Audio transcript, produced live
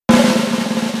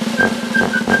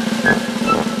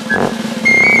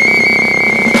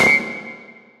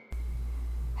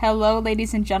Hello,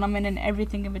 ladies and gentlemen, and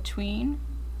everything in between.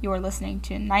 You are listening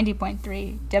to 90.3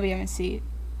 WMC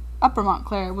Upper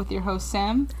Montclair with your host,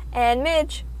 Sam. And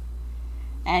Midge.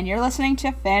 And you're listening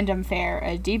to FandomFare,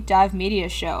 a deep dive media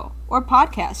show, or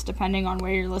podcast, depending on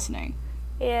where you're listening.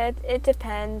 Yeah, it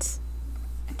depends.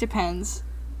 It depends.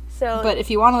 But if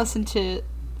you want to listen to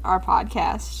our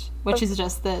podcast, which is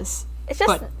just this, it's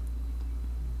just,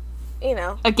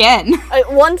 again.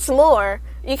 Once more.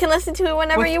 You can listen to it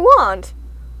whenever you want.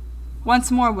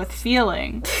 Once more with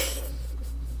feeling.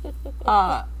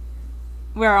 We're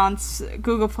on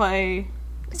Google Podcast,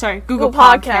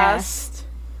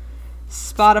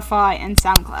 Spotify, and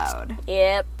SoundCloud.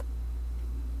 Yep.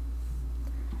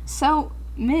 So,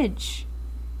 Midge.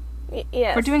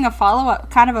 Yes. We're doing a follow-up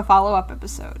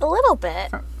episode. A little bit.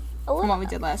 From what we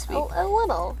did last week. A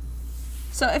little.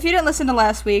 So, if you didn't listen to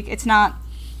last week, it's not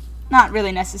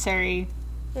really necessary.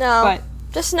 No. But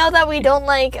just know that we don't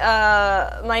like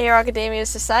My Hero Academia's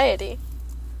society.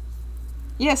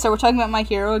 Yeah, so we're talking about My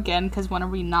Hero again, because when are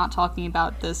we not talking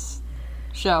about this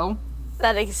show?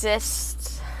 That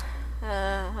exists.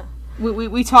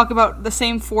 We talk about the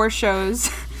same 4 shows.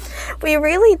 We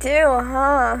really do,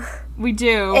 huh? We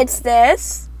do. It's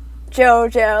this,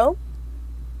 JoJo,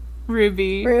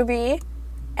 Ruby,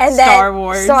 and Star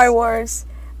then Star Wars.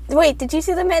 Wait, did you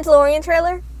see the Mandalorian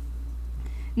trailer?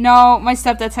 No, my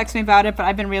stepdad texted me about it, but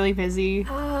I've been really busy.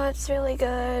 Oh, it's really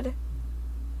good.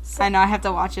 I know, I have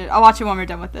to watch it. I'll watch it when we're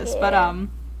done with this. Yeah. But,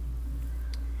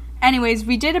 anyways,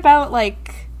 we did about, 8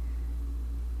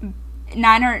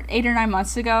 or 9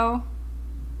 months ago,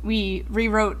 we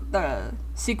rewrote the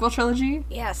sequel trilogy.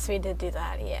 Yes, we did do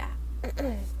that, yeah.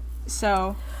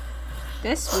 So,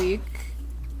 this week,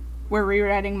 we're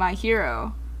rewriting My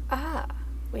Hero. Ah,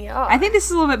 we are. I think this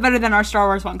is a little bit better than our Star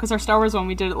Wars one, because our Star Wars one,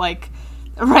 we did it, right...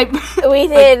 We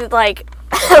did,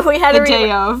 we had the day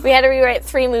of. We had to rewrite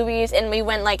 3 movies, and we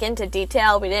went, into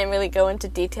detail. We didn't really go into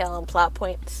detail on plot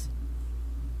points.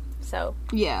 So.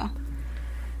 Yeah.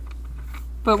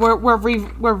 But we're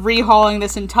rehauling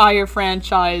this entire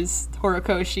franchise,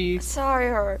 Horikoshi. Sorry,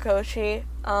 Horikoshi.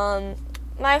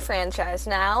 My franchise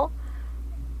now.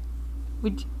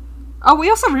 We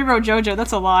also rewrote JoJo.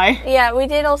 That's a lie. Yeah, we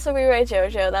did also rewrite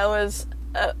JoJo.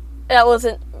 That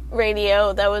wasn't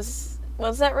radio.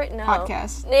 Was that right? No.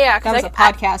 Podcast. Yeah, that was a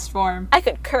podcast form. I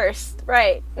could curse,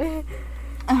 right?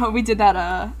 Oh, we did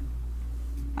that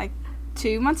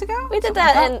 2 months ago. We did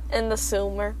that in the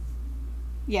Sumer.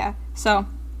 Yeah. So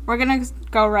we're gonna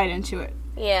go right into it.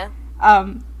 Yeah.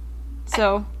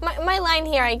 So my line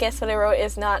here, I guess what I wrote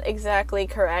is not exactly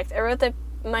correct. I wrote that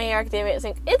My Hero Academia is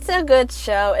it's a good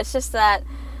show. It's just that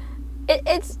it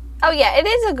is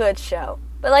a good show.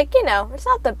 But it's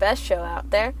not the best show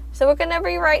out there. So we're gonna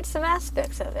rewrite some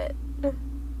aspects of it.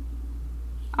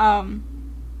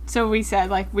 So we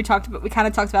said we kind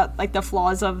of talked about the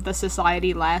flaws of the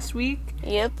society last week.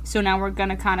 Yep. So now we're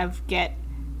gonna kind of get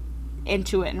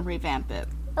into it and revamp it.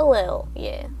 A little,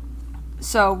 yeah.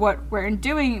 So what we're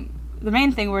doing, the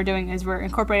main thing we're doing is we're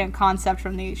incorporating a concept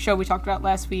from the show we talked about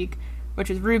last week, which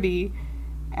was RWBY,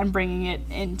 and bringing it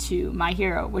into My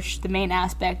Hero, which the main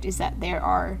aspect is that there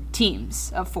are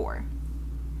teams of 4.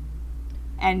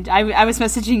 And I was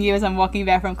messaging you as I'm walking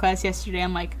back from class yesterday.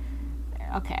 I'm like,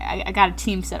 okay, I got a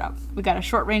team set up. We got a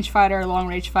short-range fighter, a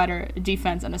long-range fighter, a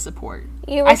defense, and a support.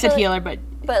 I said healer, but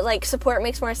support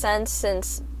makes more sense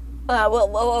since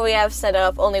what we have set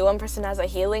up, only one person has a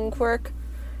healing quirk,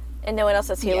 and no one else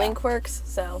has healing quirks,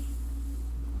 so...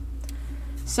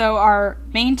 So our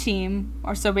main team,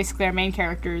 basically our main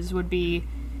characters, would be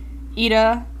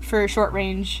Ida for short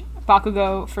range,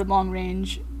 Bakugo for long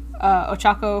range,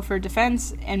 Ochako for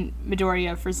defense, and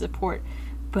Midoriya for support.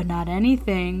 But not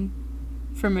anything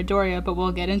for Midoriya, but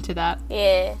we'll get into that.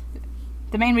 Yeah.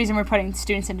 The main reason we're putting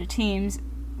students into teams,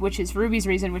 which is Ruby's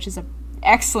reason, which is an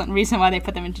excellent reason why they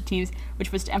put them into teams,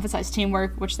 which was to emphasize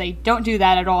teamwork, which they don't do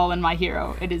that at all in My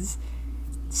Hero. It is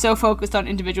so focused on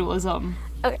individualism.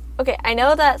 Okay, I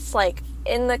know that's,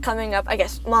 in the coming up, I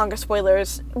guess, manga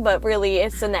spoilers, but really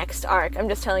it's the next arc. I'm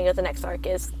just telling you what the next arc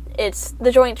is. It's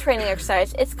the joint training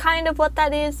exercise. It's kind of what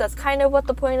that is. That's kind of what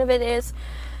the point of it is.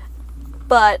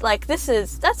 But,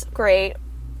 that's great.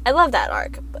 I love that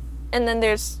arc. And then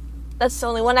that's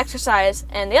only one exercise,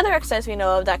 and the other exercise we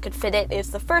know of that could fit it is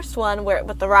the first one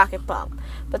with the rocket bomb.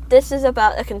 But this is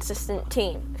about a consistent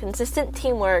team. Consistent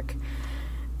teamwork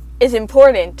is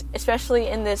important, especially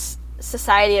in this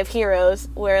society of heroes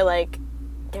where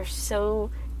they're so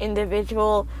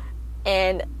individual,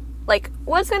 and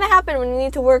what's gonna happen when you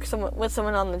need to work with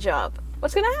someone on the job?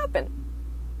 What's gonna happen?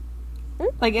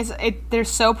 They're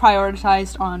so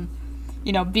prioritized on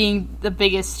being the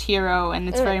biggest hero, and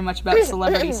it's very much about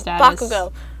celebrity status.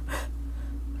 Bakugo.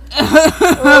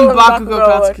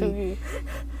 Bakugo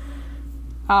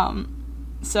Katsuki.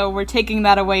 So we're taking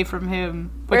that away from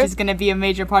him, which is going to be a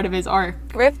major part of his arc.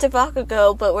 Rip to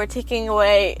Bakugo, but we're taking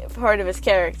away part of his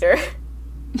character.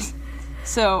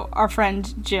 So our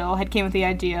friend Jill had came with the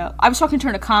idea. I was talking to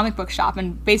her in a comic book shop,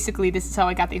 and basically this is how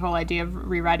I got the whole idea of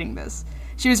rewriting this.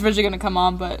 She was originally going to come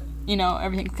on, but,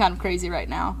 everything's kind of crazy right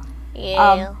now.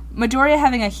 Yeah. Midoriya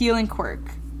having a healing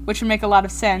quirk, which would make a lot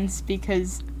of sense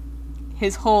because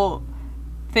his whole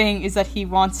thing is that he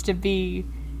wants to be,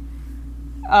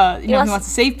 he wants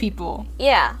to save people.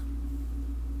 Yeah.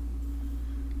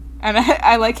 And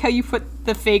I like how you put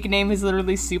the fake name as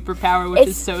literally superpower, which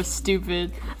is so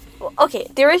stupid. Okay,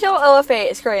 the original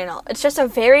OFA is great and all. It's just a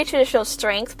very traditional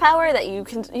strength power that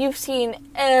you've seen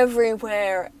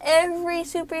everywhere. Every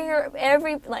superhero,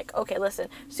 okay, listen.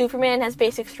 Superman has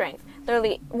basic strength.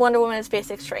 Literally, Wonder Woman has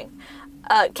basic strength.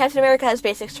 Captain America has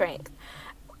basic strength.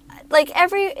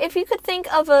 If you could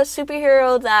think of a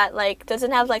superhero that,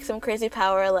 doesn't have, some crazy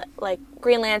power, like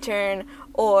Green Lantern,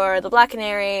 or the Black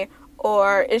Canary,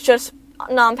 or is just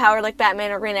non-powered like Batman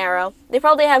or Green Arrow, they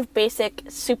probably have basic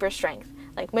super strength,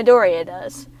 like Midoriya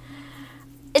does.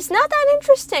 It's not that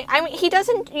interesting. I mean, he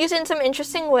doesn't use it in some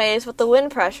interesting ways with the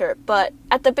wind pressure, but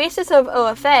at the basis of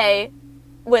OFA,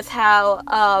 with how,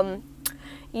 All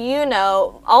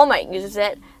Might uses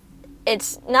it,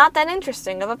 it's not that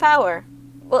interesting of a power.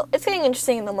 Well, it's getting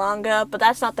interesting in the manga, but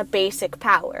that's not the basic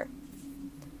power.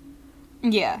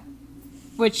 Yeah.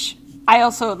 Which, I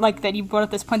also like that you brought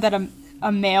up this point that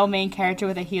a male main character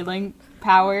with a healing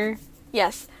power.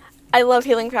 Yes. I love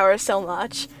healing powers so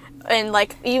much. And,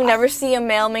 you never see a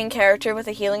male main character with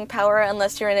a healing power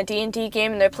unless you're in a D&D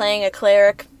game and they're playing a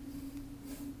cleric.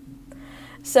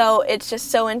 So, it's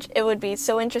just it would be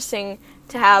so interesting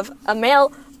to have a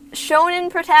male shonen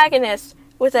protagonist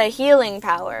with a healing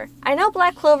power. I know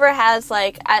Black Clover has,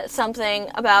 something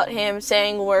about him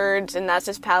saying words and that's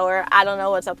his power. I don't know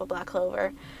what's up with Black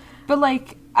Clover. But,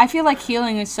 I feel like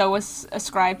healing is so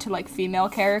ascribed to, female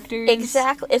characters.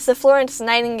 Exactly. It's the Florence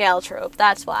Nightingale trope.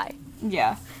 That's why.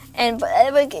 Yeah. And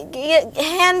I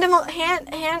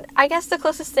guess the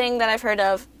closest thing that I've heard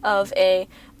of a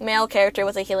male character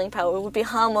with a healing power would be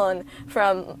Hamon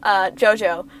from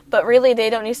JoJo. But really, they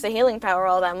don't use the healing power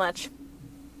all that much.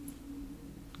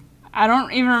 I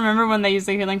don't even remember when they used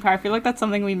the healing power. I feel like that's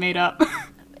something we made up.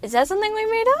 Is that something we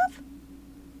made up?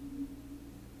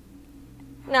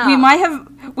 No.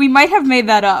 We might have made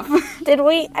that up. Did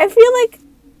we? I feel like...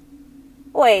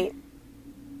 Wait.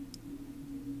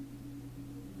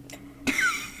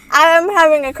 I'm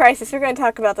having a crisis. We're going to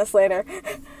talk about this later.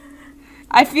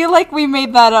 I feel like we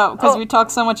made that up because we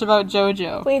talk so much about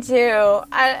JoJo. We do.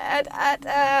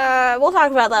 We'll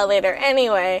talk about that later.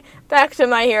 Anyway, back to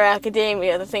My Hero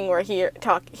Academia, the thing we're here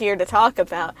to talk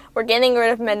about. We're getting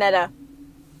rid of Mineta.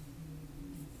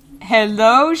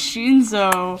 Hello,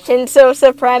 Shinzo. Shinzo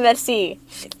supremacy.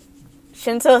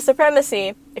 Shinzo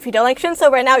supremacy. If you don't like Shinzo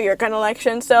right now, you're gonna like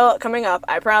Shinzo coming up.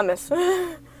 I promise.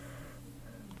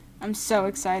 I'm so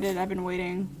excited. I've been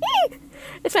waiting.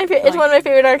 It's one of my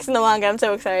favorite arcs in the manga. I'm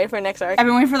so excited for next arc. I've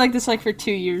been waiting for for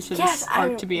 2 years for this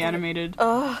arc to be animated.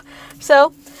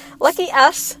 So, lucky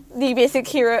us, the basic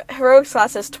heroics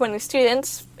class has 20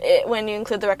 students when you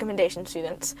include the recommendation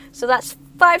students. So that's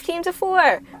 5 teams of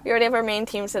 4. We already have our main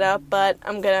team set up, but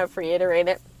I'm gonna reiterate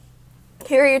it.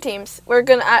 Here are your teams.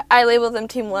 I label them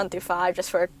team 1 through 5 just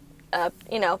for,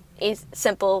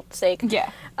 simple sake.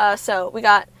 Yeah. So we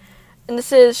got. And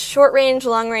this is short range,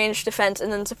 long range, defense,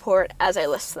 and then support as I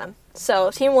list them.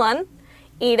 So, Team 1,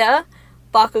 Ida,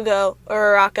 Bakugo,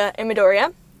 Uraraka, and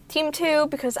Midoriya. Team 2,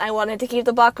 because I wanted to keep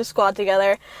the Baku squad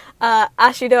together,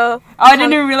 Ashido... I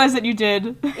didn't even realize that you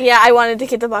did. Yeah, I wanted to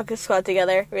keep the Baku squad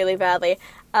together really badly.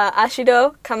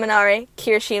 Ashido, Kaminari,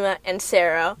 Kirishima, and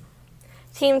Sero.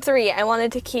 Team 3, I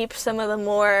wanted to keep some of the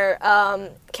more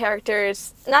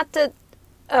characters,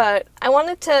 I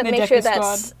wanted to make sure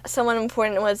that someone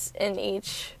important was in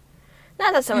each.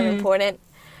 Not that someone important,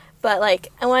 but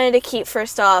I wanted to keep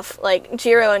first off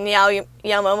Jiro and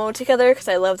Yaomomo together because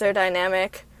I love their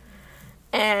dynamic.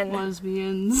 And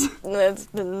lesbians.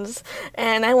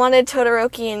 And I wanted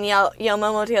Todoroki and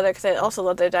Yaomomo together because I also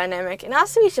love their dynamic. And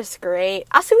Asui's just great.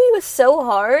 Asui was so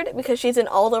hard because she's an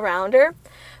all-arounder,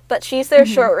 but she's their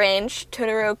short range.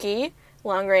 Todoroki.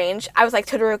 Long range. I was like,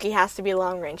 Todoroki has to be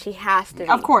long range. He has to be.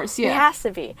 Of course, yeah. He has to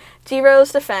be.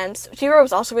 Jiro's defense. Jiro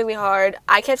was also really hard.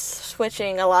 I kept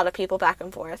switching a lot of people back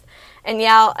and forth. And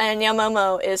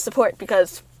Yaomomo is support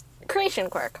because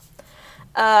creation quirk.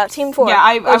 Team 4. Yeah,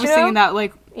 I was thinking that,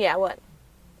 Yeah, what?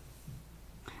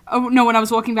 Oh, no, when I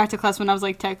was walking back to class, when I was,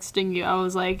 like, texting you, I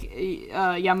was like,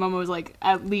 Momo was, like,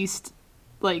 at least,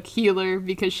 like, healer,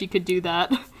 because she could do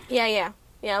that. Yeah,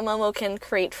 Momo can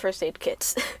create first aid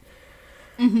kits.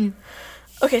 Mm-hmm.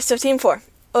 Okay, so Team 4.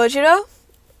 Ojiro,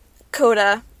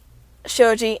 Koda,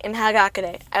 Shoji, and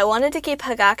Hagakure. I wanted to keep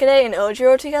Hagakure and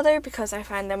Ojiro together because I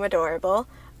find them adorable.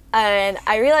 And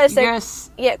I realized that...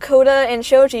 Yes. Yeah, Koda and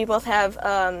Shoji both have...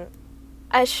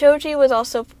 Shoji was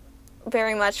also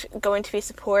very much going to be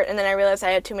support, and then I realized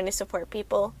I had too many support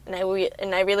people, and I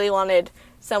really wanted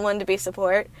someone to be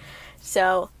support.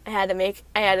 So I had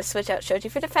to switch out Shoji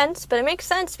for defense, but it makes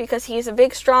sense because he's a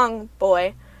big, strong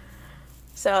boy.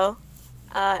 So,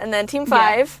 and then Team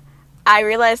 5, I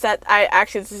realized that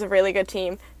this is a really good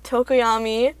team.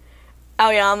 Tokoyami,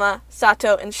 Aoyama,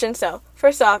 Sato, and Shinso.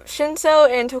 First off, Shinso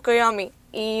and Tokoyami,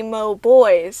 emo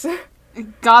boys.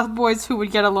 Goth boys who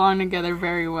would get along together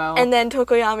very well. And then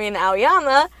Tokoyami and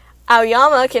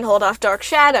Aoyama can hold off Dark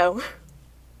Shadow.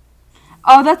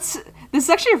 Oh, this is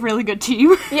actually a really good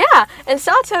team. Yeah, and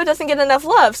Sato doesn't get enough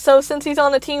love, so since he's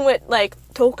on a team with, like,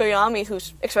 Tokoyami,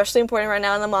 who's especially important right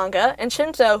now in the manga, and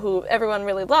Shinso, who everyone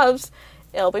really loves,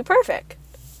 it'll be perfect.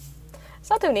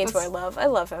 Sato needs more love. I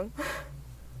love him.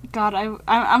 God,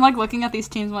 I'm like, looking at these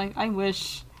teams, like, I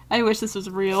wish this was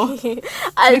real. This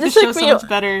the show so much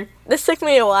better. This took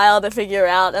me a while to figure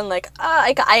out, and, like,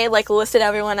 I listed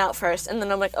everyone out first, and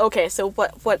then I'm like, okay, so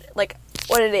what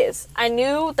it is. I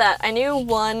knew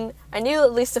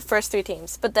at least the first 3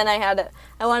 teams, but then I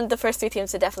wanted the first 3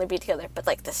 teams to definitely be together, but,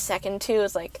 like, the second 2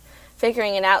 is, like,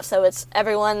 figuring it out, so it's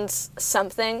everyone's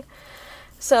something.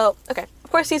 So, okay. Of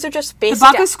course, these are just basic... The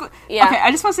Baku Squad... Yeah. Okay,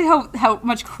 I just want to say how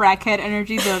much crackhead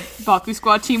energy the Baku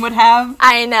Squad team would have.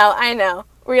 I know.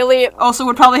 Really... Also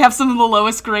would probably have some of the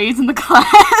lowest grades in the class.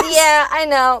 Yeah, I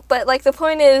know. But, like, the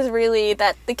point is really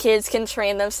that the kids can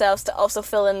train themselves to also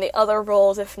fill in the other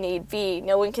roles if need be.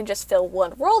 No one can just fill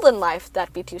one role in life.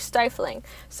 That'd be too stifling.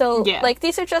 So, like,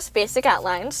 these are just basic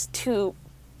outlines to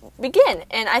begin.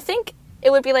 And I think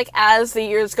it would be, like, as the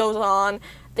years goes on,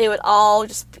 they would all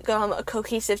just become a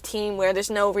cohesive team where there's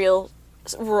no real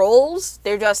roles.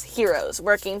 They're just heroes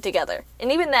working together.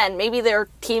 And even then, maybe their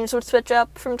teams would switch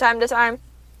up from time to time.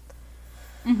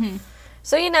 Mm-hmm.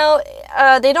 So,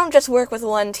 they don't just work with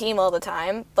one team all the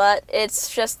time, but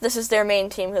it's just, this is their main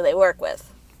team who they work with.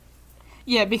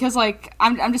 Yeah, because, like,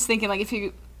 I'm just thinking, like, if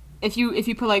you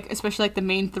put, like, especially, like, the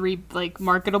main 3, like,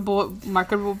 marketable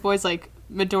boys, like,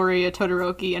 Midoriya,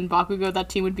 Todoroki, and Bakugo, that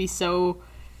team would be so...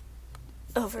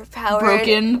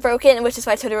 overpowered. Broken, which is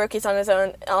why Todoroki's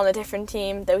on a different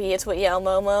team, though he is with Yao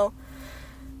Momo.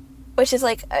 Which is,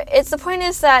 like, the point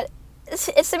is that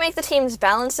it's to make the teams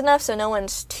balanced enough so no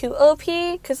one's too OP,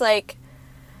 because, like,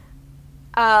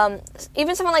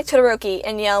 even someone like Todoroki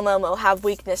and Yao Momo have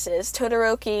weaknesses.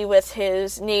 Todoroki with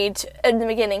his need, in the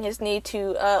beginning, his need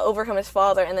to overcome his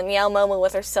father, and then Yao Momo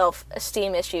with her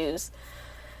self-esteem issues.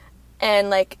 And,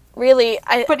 like, really,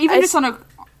 just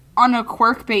on a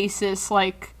quirk basis,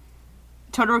 like,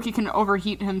 Todoroki can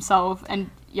overheat himself, and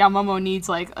Yao Momo needs,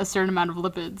 like, a certain amount of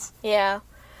lipids. Yeah.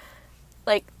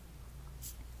 Like,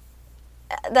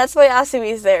 that's why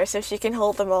Asumi's there, so she can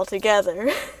hold them all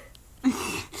together.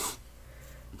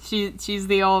 She's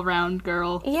the all-round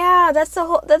girl. Yeah,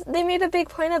 they made a big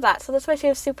point of that, so that's why she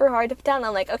was super hard to put down.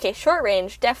 I'm like, okay, short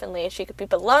range, definitely, she could be,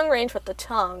 but long range with the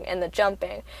tongue and the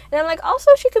jumping. And I'm like,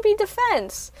 also, she could be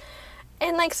defense.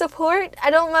 And, like, support,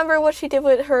 I don't remember what she did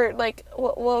with her, like,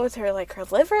 what was her, like, her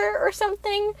liver or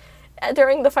something?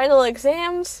 During the final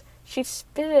exams, she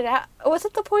spit it out. Was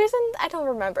it the poison? I don't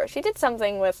remember. She did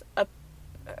something with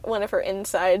one of her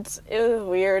insides. It was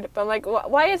weird. But I'm like,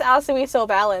 why is Asumi so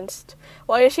balanced?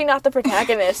 Why is she not the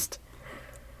protagonist?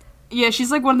 Yeah,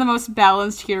 she's, like, one of the most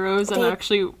balanced heroes and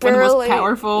actually one of the most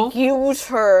powerful. Use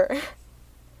her.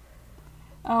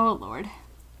 Oh, Lord.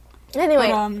 Anyway,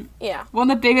 yeah. One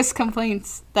of the biggest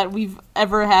complaints that we've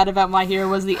ever had about My Hero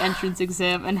was the entrance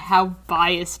exam and how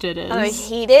biased it is. I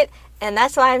hate it, and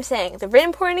that's why I'm saying the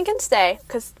written portion can stay,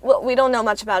 because we don't know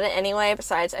much about it anyway,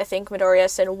 besides I think Midoriya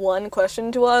said one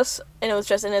question to us, and it was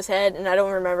just in his head, and I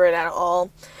don't remember it at all.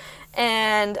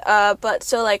 And, but,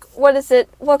 so, like, what is it?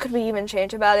 What could we even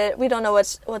change about it? We don't know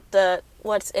what's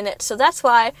in it, so that's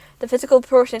why the physical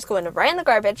portion is going right in the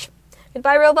garbage.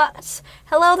 Goodbye, robots.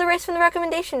 Hello, the race from the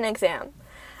recommendation exam.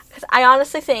 Because I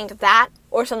honestly think that,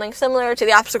 or something similar to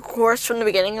the obstacle course from the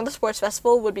beginning of the sports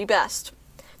festival, would be best.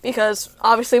 Because,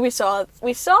 obviously, we saw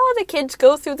the kids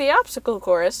go through the obstacle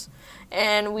course,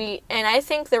 and I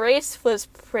think the race was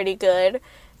pretty good.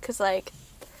 Because, like,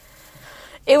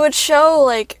 it would show,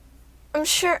 like, I'm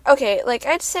sure, okay, like,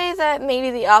 I'd say that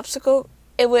maybe the obstacle,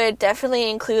 it would definitely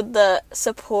include the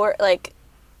support, like,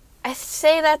 I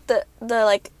say that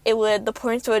the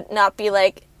points would not be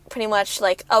like pretty much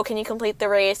like, oh, can you complete the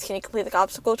race? Can you complete the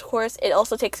obstacle course? It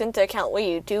also takes into account what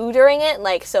you do during it.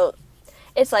 Like, so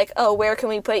it's like, oh, where can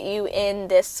we put you in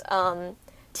this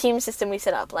team system we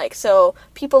set up? Like, so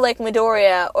people like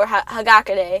Midoriya or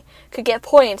Hagakure could get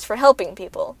points for helping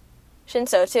people.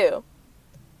 Shinso too.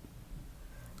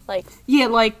 Like, yeah,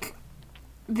 like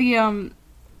the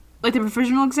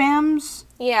provisional exams.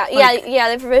 Yeah,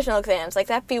 the provisional exams. Like,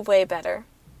 that'd be way better.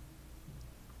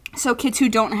 So kids who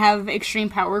don't have extreme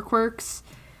power quirks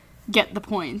get the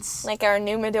points. Like our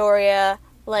new Midoriya,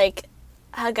 like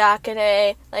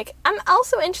Hagakure. Like, I'm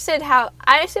also interested how,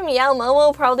 I assume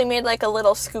Momo probably made like a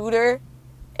little scooter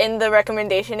in the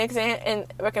recommendation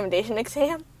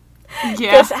exam.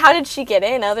 Yeah. Because how did she get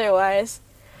in otherwise?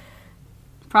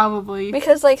 Probably.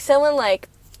 Because like someone like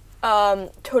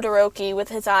Todoroki with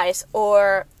his eyes,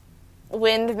 or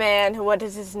Windman, what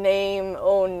is his name?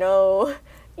 Oh no.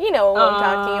 You know what I'm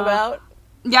talking about.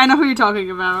 Yeah, I know who you're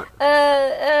talking about.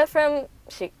 From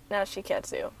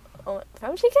Shiketsu. Oh,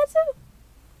 from Shiketsu?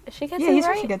 Is Shiketsu Yeah, he's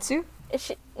right? from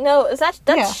Shigetsu. No, that's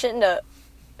Yeah. Shindo.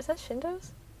 Is that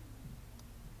Shindo's?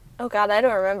 Oh god, I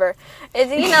don't remember. Is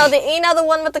the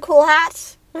one with the cool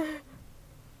hats?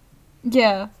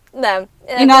 Yeah. Them.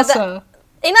 Inasa.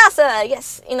 Inasa,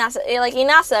 yes, Inasa. Like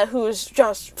Inasa, who's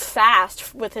just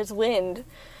fast with his wind.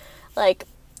 Like,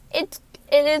 it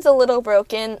is a little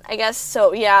broken, I guess.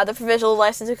 So yeah, the provisional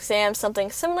license exam, something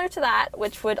similar to that,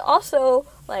 which would also,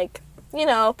 like,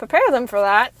 prepare them for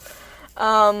that,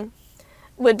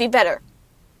 would be better.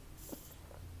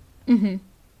 Mm-hmm.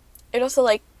 It also,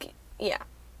 like, yeah.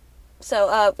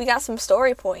 So, we got some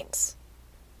story points.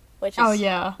 Which is, Oh,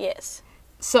 yeah. Yes.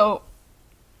 So,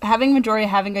 having Midoriya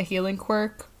having a healing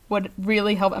quirk would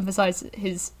really help emphasize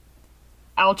his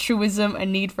altruism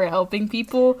and need for helping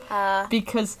people.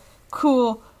 Because,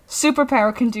 cool,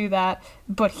 superpower can do that,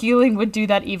 but healing would do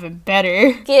that even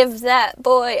better. Give that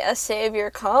boy a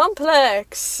savior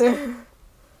complex.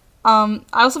 I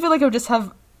also feel like it would just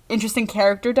have interesting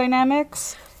character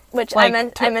dynamics. Which like,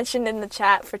 I mentioned in the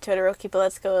chat for Todoroki, but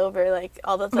let's go over like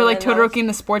all the. Or like Todoroki in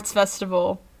the sports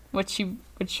festival. Which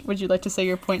would you like to say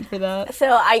your point for that?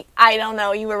 So I don't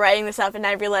know. You were writing this up, and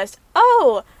I realized,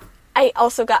 oh, I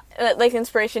also got like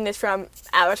inspiration is from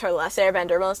Avatar: The Last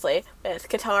Airbender mostly, with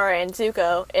Katara and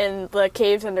Zuko in the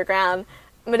caves underground.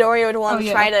 Midoriya would want to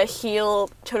try to heal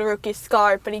Todoroki's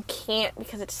scar, but he can't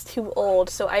because it's too old.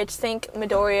 So I just think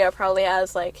Midoriya probably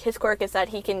has, like, his quirk is that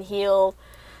he can heal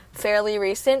fairly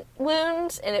recent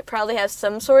wounds, and it probably has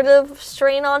some sort of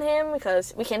strain on him,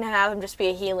 because we can't have him just be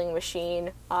a healing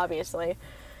machine, obviously.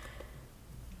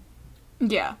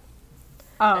 Yeah.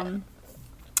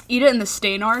 Eat it in the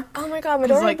Stain arc. Oh my god,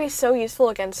 Midoriya would be so useful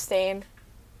against Stain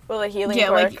with a healing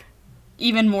quirk. Like,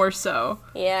 even more so.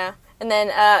 Yeah. And then,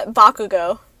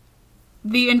 Bakugo.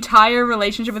 The entire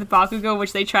relationship with Bakugo,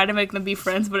 which they try to make them be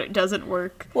friends, but it doesn't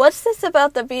work. What's this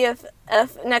about the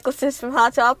BFF necklaces from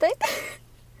Hot Topic?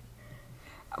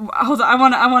 Hold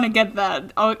on, I want to get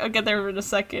that. I'll get there in a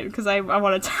second, because I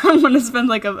want to spend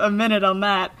like a minute on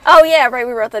that. Oh yeah, right.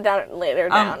 We wrote that down later.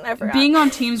 I forgot. Being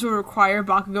on teams would require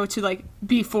Bakugo to like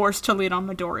be forced to lean on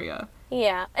Midoriya.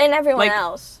 Yeah, and everyone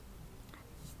else.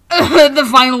 The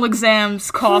final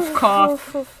exams, cough,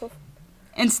 cough.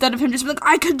 Instead of him just being like,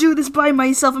 I could do this by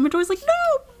myself, and Midoriya's like,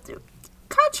 no,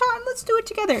 Kachan, let's do it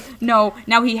together. No,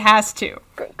 now he has to.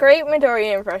 Great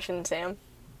Midoriya impression, Sam.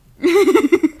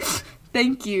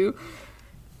 Thank you.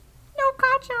 No,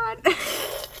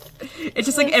 Kachan. It's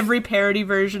just like every parody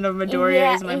version of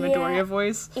Midoriya is my Midoriya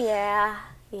voice. Yeah.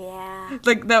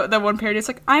 Like that one parody, it's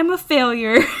like, I'm a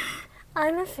failure.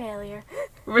 I'm a failure.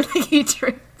 Where like he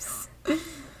trips.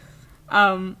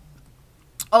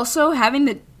 Also, having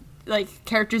the like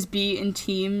characters be in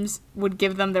teams would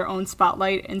give them their own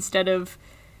spotlight instead of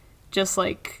just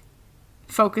like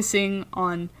focusing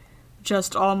on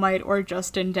just All Might or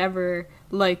just Endeavor.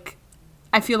 Like,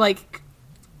 I feel like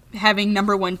having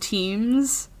number one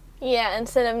teams. Yeah,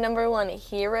 instead of number one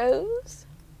heroes.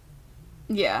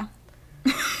 Yeah.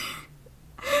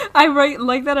 I wrote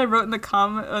in the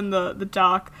comment on the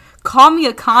doc, call me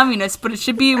a communist, but it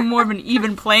should be more of an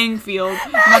even playing field,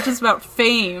 not just about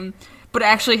fame, but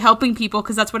actually helping people,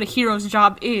 because that's what a hero's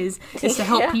job is to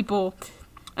help people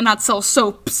and not sell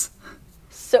soaps.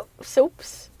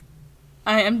 Soaps?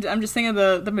 I'm just thinking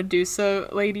of the Medusa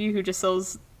lady who just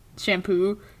sells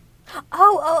shampoo.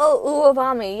 Oh,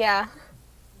 Uwabami, yeah.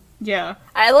 Yeah.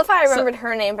 I love how I remembered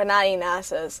her name, but not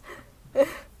Inasa's.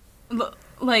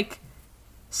 Like,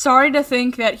 sorry to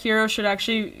think that heroes should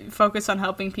actually focus on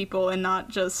helping people and not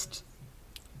just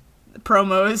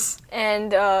promos.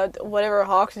 And whatever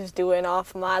Hawks is doing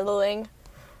off modeling.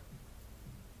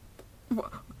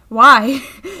 Why?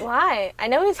 Why? I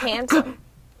know he's handsome.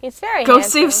 He's very Go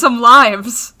handsome. save some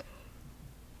lives.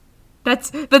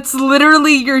 That's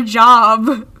literally your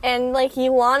job. And, like,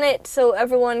 you want it so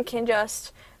everyone can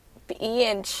just be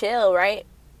and chill, right?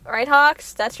 Right,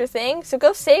 Hawks? That's your thing? So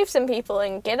go save some people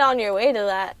and get on your way to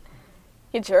that.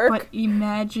 You jerk. But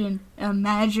imagine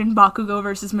Bakugo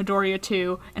versus Midoriya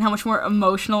 2, and how much more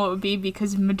emotional it would be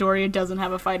because Midoriya doesn't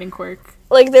have a fighting quirk.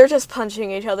 Like, they're just punching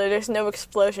each other. There's no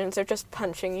explosions. They're just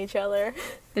punching each other.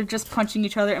 They're just punching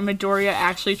each other, and Midoriya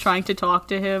actually trying to talk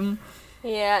to him.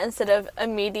 Yeah,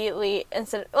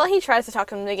 well, he tries to talk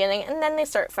to him in the beginning, and then they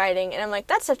start fighting, and I'm like,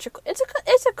 it's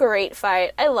a great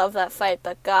fight. I love that fight,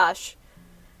 but gosh.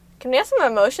 Can we have some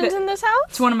emotions in this house?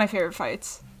 It's one of my favorite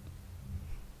fights.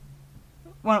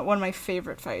 One of my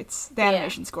favorite fights. The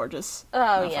animation's gorgeous.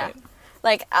 Oh, yeah. Fight.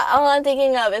 Like, all I'm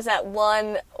thinking of is that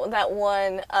one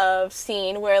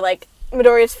scene where, like,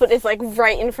 Midoriya's foot is, like,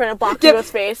 right in front of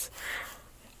Bakugo's face.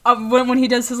 When he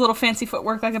does his little fancy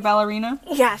footwork like a ballerina?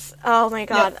 Yes. Oh my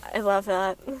god, yep. I love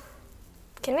that.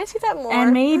 Can I see that more?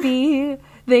 And maybe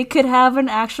they could have an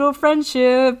actual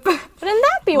friendship. Wouldn't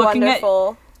that be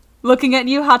wonderful? Looking at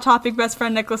you, Hot Topic best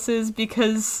friend necklaces,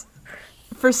 because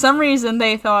for some reason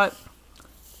they thought,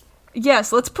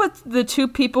 yes, let's put the two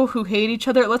people who hate each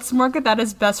other, let's market that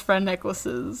as best friend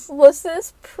necklaces. Was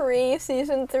this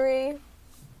pre-season 3?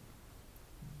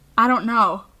 I don't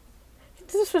know.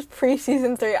 This was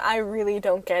pre-season 3. I really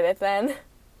don't get it then.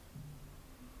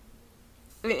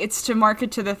 It's to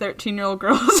market to the 13-year-old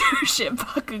girls who ship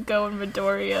Bakugo and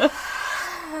Midoriya.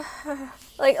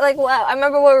 Like, wow. I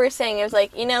remember what we were saying. It was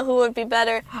like, you know who would be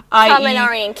better?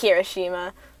 Kaminari and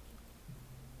Kirishima.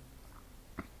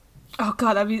 Oh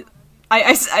god,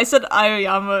 I said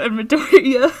Aoyama and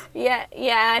Midoriya. Yeah,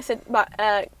 I said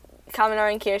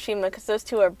Kaminari and Kirishima because those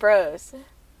two are bros.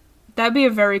 That'd be a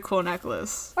very cool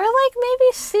necklace. Or, like,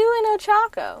 maybe Sue and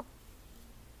Ochako.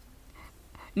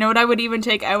 You know what I would even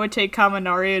take? I would take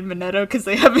Kaminari and Mineta, because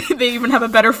they even have a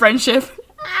better friendship.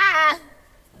 Ah!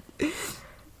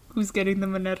 Who's getting the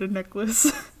Mineta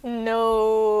necklace?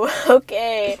 No.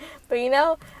 Okay. But, you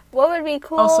know, what would be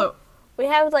cool? Also, we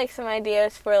have, like, some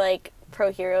ideas for, like,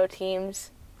 pro-hero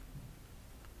teams.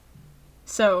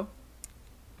 So,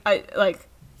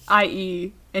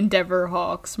 i.e., Endeavor,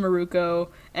 Hawks, Maruko,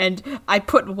 and I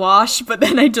put Wash, but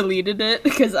then I deleted it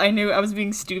because I knew I was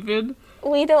being stupid.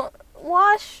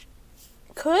 Wash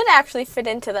could actually fit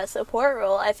into that support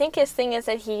role. I think his thing is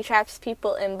that he traps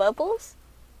people in bubbles.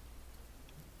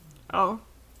 Oh.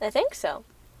 I think so.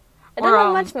 I don't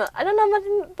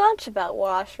know much about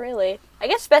Wash, really. I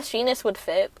guess Best Genius would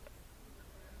fit.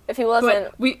 If he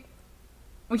wasn't... But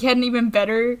we had an even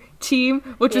better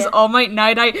team, which is All Might,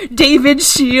 Night Eye, David,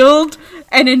 Shield,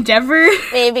 and Endeavor.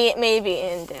 Maybe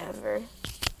Endeavor.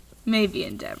 Maybe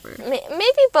Endeavor.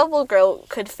 Maybe Bubble Girl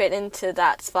could fit into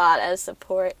that spot as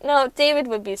support. No, David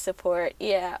would be support,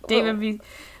 yeah. David would be...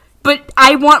 But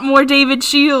I want more David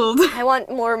Shield. I want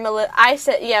more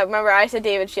Melissa. Remember I said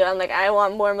David Shield. I'm like, I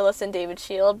want more Melissa and David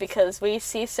Shield because we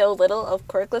see so little of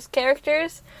quirkless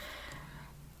characters.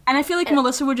 And I feel like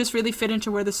Melissa would just really fit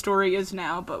into where the story is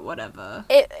now, but whatever.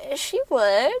 She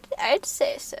would. I'd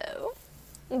say so.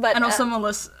 But and also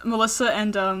Melissa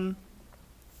and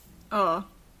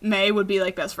May would be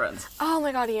like best friends. Oh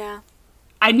my god, yeah.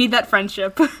 I need that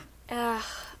friendship.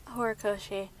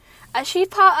 Horikoshi. I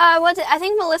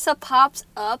think Melissa pops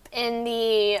up in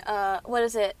the what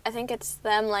is it? I think it's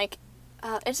them like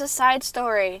it's a side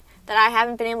story that I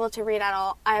haven't been able to read at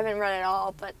all. I haven't read it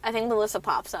all, but I think Melissa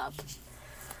pops up.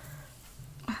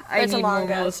 I need more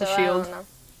Melissa Shield.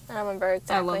 I don't remember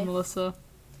exactly. I love Melissa.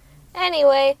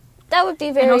 Anyway, that would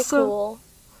be very cool.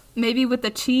 Maybe with the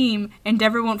team,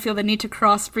 Endeavor won't feel the need to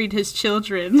crossbreed his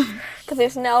children. Because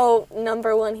there's no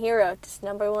number one hero, just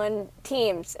number one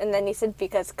teams. And then he said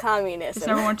because communism. There's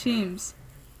number one teams.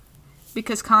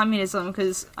 Because communism,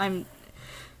 because I'm...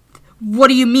 What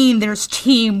do you mean there's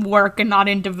teamwork and not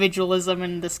individualism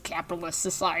in this capitalist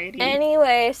society?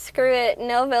 Anyway, screw it.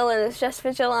 No villains, just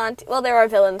vigilante. Well, there are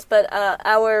villains, but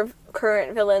our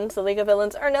current villains, the League of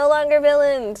Villains, are no longer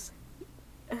villains.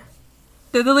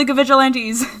 They're the League of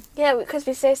Vigilantes. Yeah, because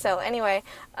we say so. Anyway,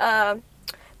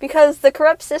 because the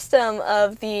corrupt system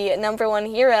of the number one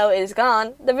hero is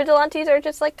gone, the vigilantes are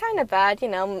just, like, kind of bad, you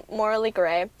know, morally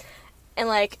gray. And,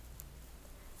 like,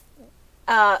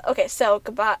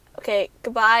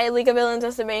 goodbye, League of Villains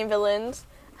as the main villains.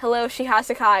 Hello, Shiha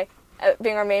Sakai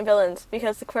being our main villains,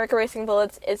 because the quirk erasing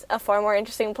bullets is a far more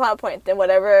interesting plot point than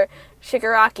whatever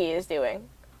Shigaraki is doing.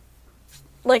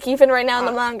 Like, even right now in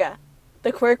the manga.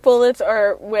 the quirk bullets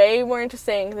are way more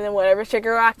interesting than whatever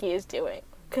Shigaraki is doing.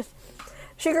 Because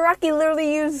Shigaraki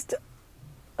literally used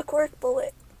a quirk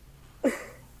bullet.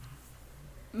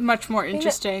 Much more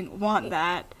interesting. Want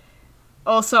that.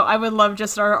 Also, I would love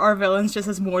just our villains just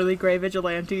as morally gray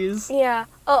vigilantes. Yeah.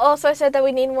 Oh, also, I said that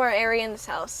we need more Eri in this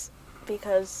house.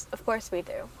 Because, of course, we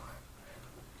do.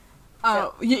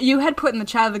 Oh, so. You had put in the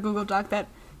chat of the Google Doc that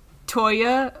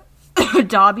Toya,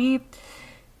 Dobby,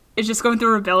 is just going through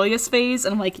a rebellious phase,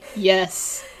 and I'm like,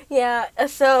 yes. Yeah,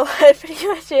 so it pretty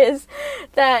much is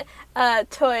that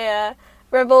Toya,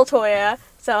 Rebel Toya,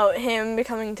 so him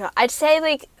becoming I'd say,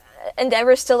 like,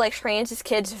 Endeavor still, like, trains his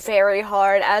kids very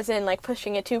hard, as in, like,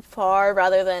 pushing it too far,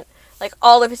 rather than, like,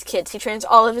 all of his kids. He trains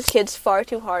all of his kids far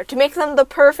too hard to make them the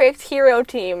perfect hero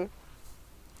team.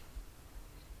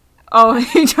 Oh,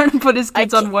 he trying to put his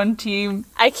kids on one team.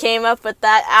 I came up with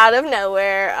that out of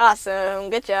nowhere. Awesome,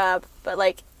 good job. But,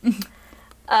 like,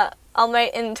 All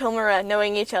Might and Tomura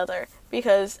knowing each other,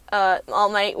 because All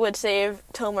Might would save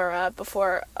Tomura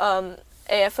before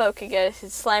AFO could get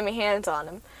his slimy hands on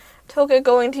him. Toga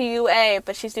going to UA,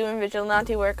 but she's doing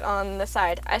vigilante work on the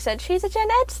side. I said she's a Gen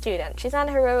Ed student. She's not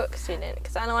a heroic student,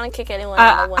 because I don't want to kick anyone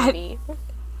out of 1B.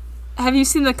 Have you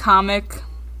seen the comic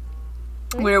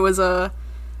where it was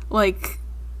like,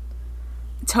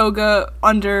 Toga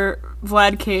under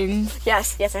Vlad King?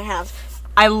 Yes, I have.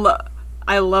 I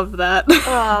love that.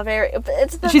 Oh, very.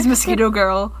 She's Mosquito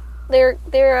Girl.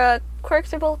 Their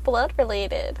quirks are both blood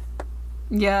related.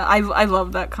 Yeah, I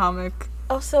love that comic.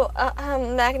 Also,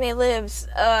 Magne lives,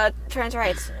 trans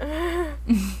rights.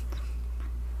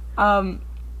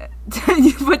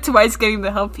 But Twice getting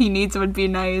the help he needs would be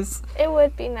nice. It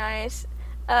would be nice.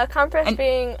 Compress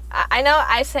being... I know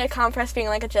I said Compress being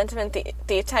like a gentleman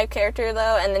thief type character,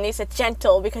 though, and then he said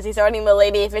gentle because he's already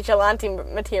Milady Vigilante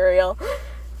material.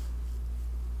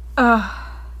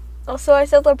 Also, I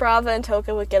said La Brava and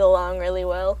Toga would get along really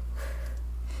well.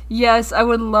 Yes, I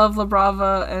would love La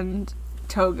Brava and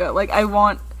Toga. Like, I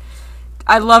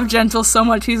love Gentle so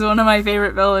much. He's one of my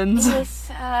favorite villains.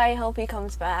 I hope he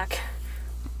comes back.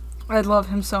 I love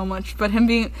him so much. But him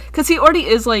being... Because he already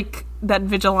is, like, that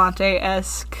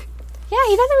Vigilante-esque. Yeah,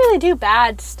 he doesn't really do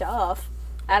bad stuff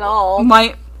at all.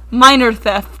 Minor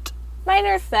theft.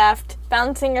 Minor theft,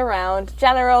 bouncing around,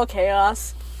 general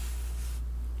chaos.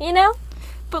 You know?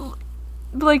 But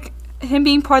like, him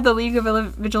being part of the League of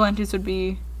Vigilantes would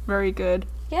be very good.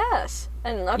 Yes.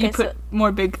 And okay, you put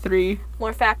more big three.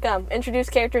 More fat gum. Introduce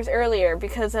characters earlier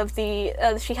because of the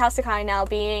Shihasakai now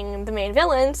being the main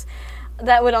villains.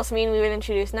 That would also mean we would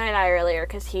introduce Night Eye earlier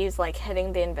because he's like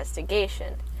heading the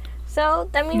investigation. So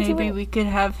that means maybe we could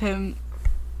have him.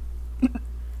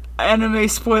 Anime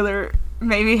spoiler.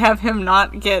 Maybe have him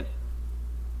not get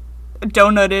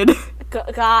donutted.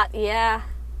 Yeah.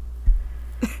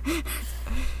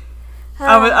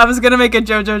 I was gonna make a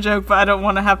JoJo joke, but I don't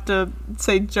want to have to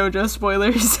say JoJo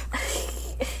spoilers.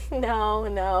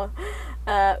 No.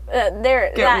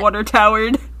 Get water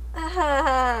towered.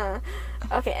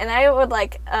 Okay, and I would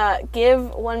give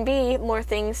 1B more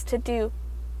things to do.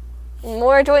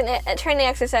 More joint training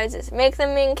exercises. Make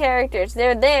them main characters.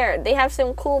 They're there. They have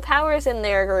some cool powers in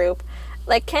their group.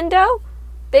 Like Kendo,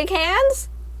 big hands,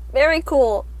 very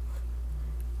cool.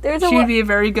 She'd be a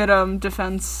very good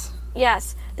defense.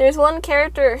 Yes. There's one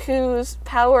character whose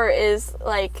power is,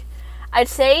 I'd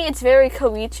say it's very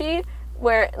Koichi,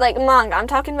 where, manga, I'm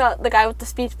talking about the guy with the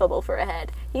speech bubble for a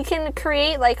head. He can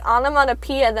create,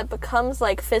 onomatopoeia that becomes,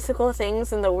 physical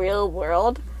things in the real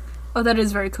world. Oh, that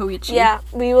is very Koichi. Yeah,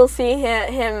 we will see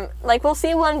him we'll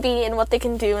see 1B and what they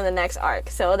can do in the next arc.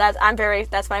 So that's why I'm very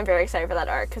excited for that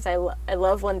arc, because I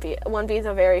love 1B. 1B is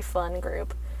a very fun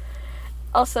group.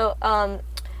 Also,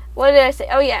 what did I say?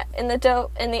 Oh yeah, in the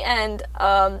end,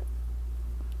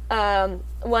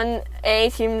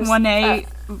 1A teams... 1A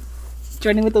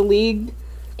joining with the League.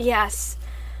 Yes.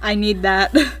 I need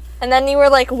that. And then you were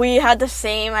we had the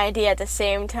same idea at the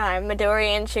same time. Midori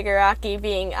and Shigaraki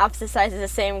being opposite sides of the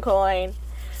same coin.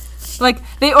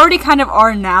 They already kind of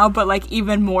are now, but,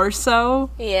 even more so.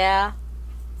 Yeah.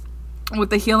 With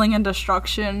the healing and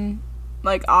destruction,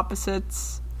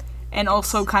 opposites. And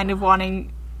also kind of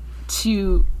wanting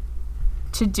to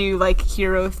do,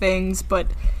 hero things, but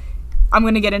I'm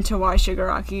gonna get into why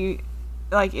Shigaraki,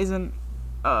 isn't,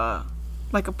 a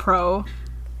pro.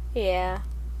 Yeah.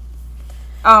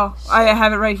 Oh, I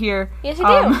have it right here. Yes, you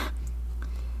do.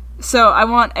 So, I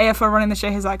want AFO running the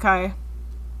Shihizakai.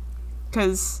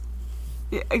 Because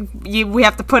we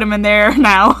have to put him in there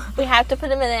now. We have to put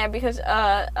him in there because,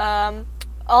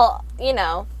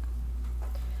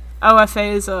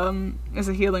 OFA is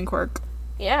a healing quirk.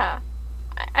 Yeah.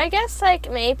 I guess, like,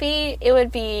 maybe it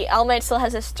would be All Might still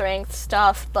has his strength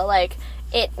stuff, but, like,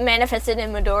 it manifested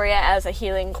in Midoriya as a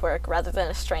healing quirk rather than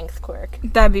a strength quirk.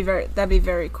 That'd be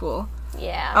very cool.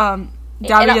 Yeah.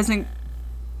 Dabi doesn't...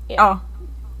 Yeah.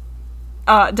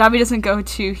 Dabi doesn't go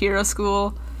to hero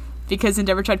school because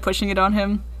Endeavor tried pushing it on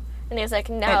him. And he was like,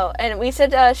 no. And we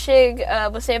said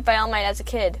Shig was saved by All Might as a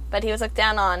kid, but he was looked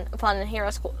down on upon hero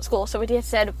school, so we just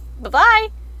said, bye-bye.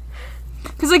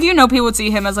 Because, like, people would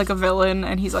see him as, like, a villain,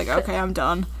 and he's like, okay, I'm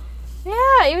done.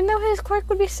 Yeah, even though his quirk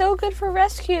would be so good for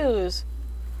rescues.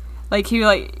 Like,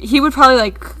 he would probably,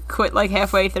 like, quit, like,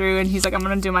 halfway through, and he's like, I'm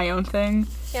gonna do my own thing.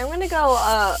 Yeah, I'm gonna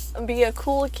go, be a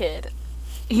cool kid.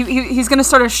 He's gonna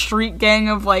start a street gang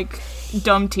of, like,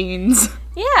 dumb teens.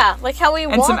 Yeah, like how we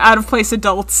want... And some out-of-place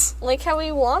adults. Like how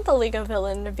we want the League of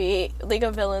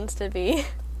Villains to be.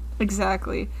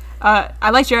 Exactly. I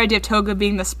liked your idea of Toga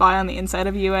being the spy on the inside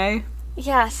of UA.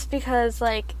 Yes, because,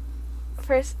 like,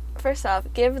 first off,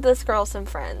 give this girl some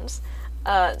friends.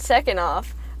 Second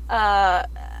off,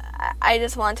 I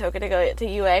just want Toga to go to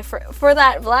UA for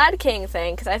that Vlad King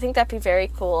thing, because I think that'd be very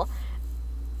cool.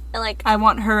 And, like... I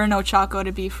want her and Ochako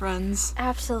to be friends.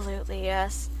 Absolutely,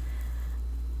 yes.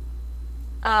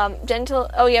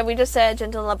 We just said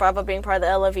Gentle and La Brava being part of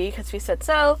the LOV because we said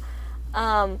so.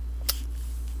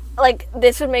 Like,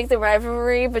 this would make the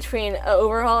rivalry between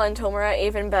Overhaul and Tomura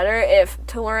even better if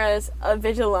Tomura is a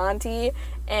vigilante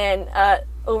and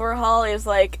Overhaul is,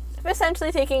 like,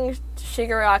 essentially taking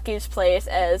Shigaraki's place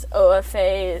as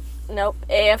AFO's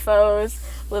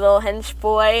little hench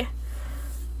boy.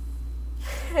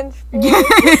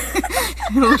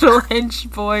 Little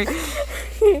hench boy.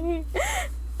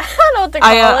 I don't know what to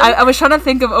call him. I was trying to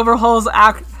think of Overhaul's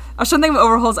actual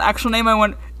name. I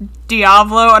went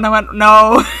Diablo, and I went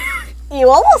no. You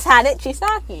almost had it,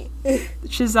 Chisaki.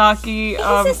 Shizaki,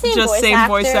 same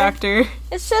voice actor.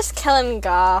 It's just Kellen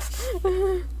Goff,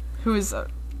 who is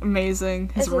amazing.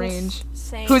 His range.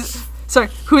 Insane.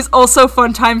 Who's also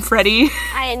Funtime Freddy.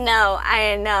 I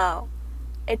know.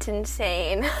 It's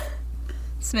insane.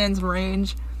 This man's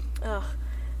range. Ugh.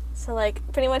 So, like,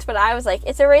 pretty much what I was like,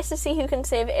 it's a race to see who can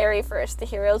save Eri first, the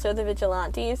heroes or the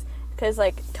vigilantes. Because,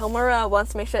 like, Tomura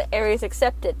wants to make sure that Eri's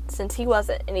accepted, since he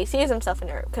wasn't, and he sees himself in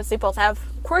her, because they both have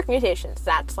quirk mutations.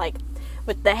 That's, like,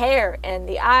 with the hair and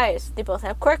the eyes, they both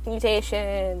have quirk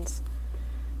mutations.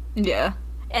 Yeah.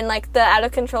 And, like, the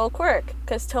out-of-control quirk,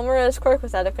 because Tomura's quirk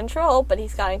was out of control, but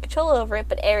he's gotten control over it,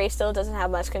 but Eri still doesn't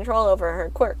have much control over her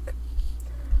quirk.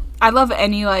 I love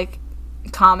any, like,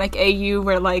 comic AU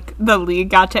where, like, the League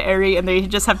got to Eri and they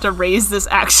just have to raise this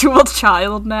actual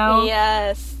child now.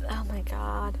 Yes. Oh my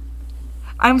god.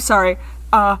 I'm sorry.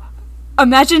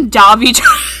 Imagine Dabi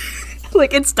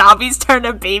like, it's Dabi's turn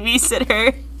to babysit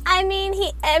her. I mean,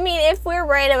 if we're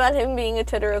right about him being a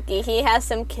Todoroki, he has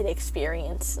some kid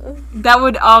experience. That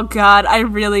would, oh god, I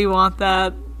really want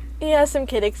that. He has some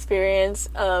kid experience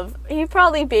he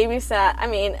probably babysat,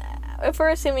 if we're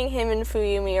assuming him and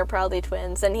Fuyumi are probably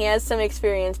twins, then he has some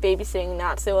experience babysitting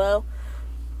Natsuo.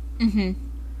 Mm-hmm.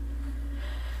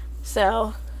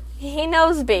 So, he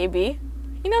knows baby.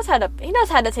 He knows how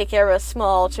to take care of a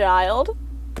small child.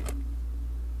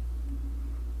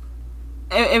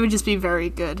 It would just be very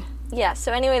good. Yeah,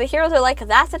 so anyway, the heroes are like,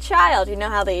 that's a child. You know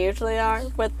how they usually are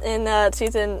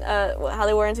how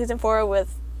they were in season 4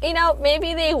 with,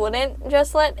 maybe they wouldn't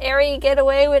just let Eri get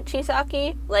away with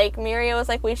Chisaki. Like, Mirio was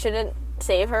like, we shouldn't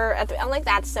save her. I'm like,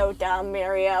 that's so dumb,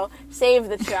 Mirio. Save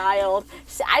the child.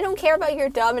 I don't care about your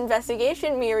dumb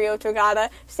investigation, Mirio Togata.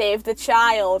 Save the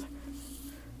child.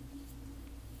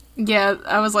 Yeah,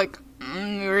 I was like,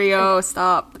 Mirio,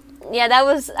 stop. Yeah,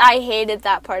 I hated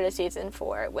that part of season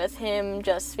 4 with him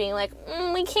just being like,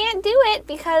 we can't do it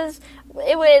because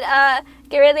it would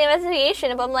get rid of the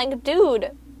investigation. But I'm like,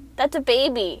 dude, that's a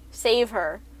baby. Save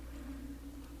her.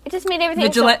 It just made everything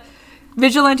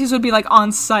Vigilantes would be, like,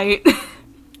 on site.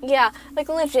 Yeah, like,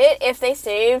 legit, if they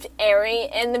saved Eri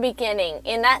in the beginning,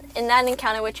 in that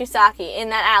encounter with Chisaki, in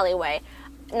that alleyway,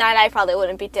 Night Eye probably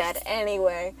wouldn't be dead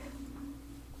anyway.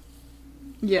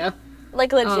 Yeah.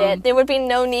 Like, legit, there would be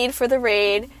no need for the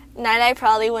raid. Night Eye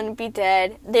probably wouldn't be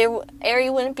dead. Eri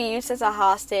wouldn't be used as a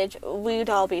hostage. We'd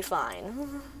all be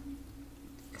fine.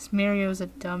 Because Mirio's a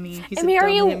dummy. He's and a dumb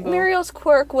himbo. Mirio's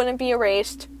quirk wouldn't be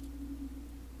erased.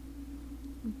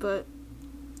 But,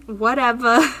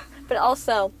 whatever. But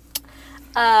also,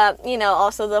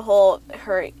 also the whole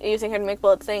using her to make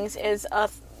bullet things is,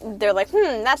 they're like,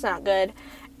 that's not good.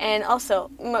 And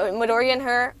also, Midoriya and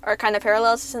her are kind of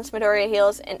parallels since Midoriya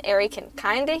heals and Eri can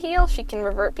kind of heal. She can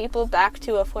revert people back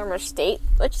to a former state,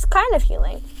 which is kind of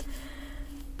healing.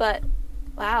 But,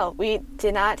 wow, we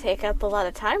did not take up a lot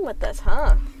of time with this,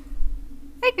 huh?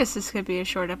 I guess this could be a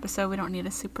short episode. We don't need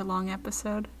a super long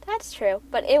episode. That's true,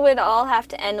 but it would all have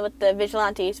to end with the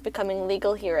vigilantes becoming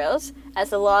legal heroes,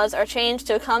 as the laws are changed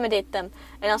to accommodate them,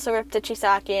 and also rip to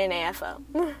Chisaki and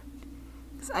AFO.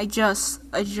 I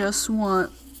just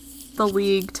want the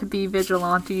League to be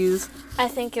vigilantes. I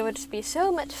think it would just be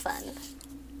so much fun.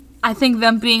 I think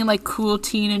them being, like, cool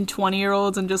teen and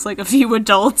 20-year-olds and just, like, a few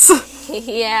adults.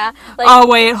 Yeah. Like, oh,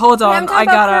 wait, hold on. I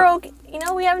gotta...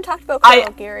 we haven't talked about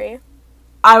Kurogiri.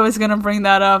 I was gonna bring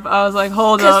that up. I was like,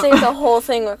 hold up. Because there's a whole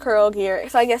thing with Kurogiri.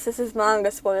 So I guess this is manga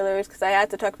spoilers, because I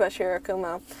had to talk about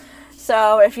Shirakumo.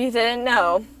 So if you didn't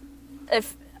know,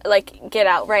 get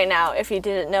out right now if you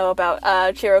didn't know about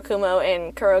Shirakumo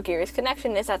and Kurogiri's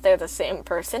connection, is that they're the same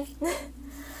person.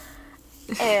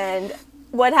 And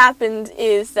what happened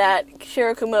is that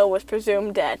Shirakumo was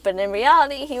presumed dead, but in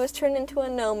reality, he was turned into a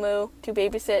Nomu to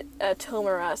babysit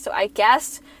Tomura. So I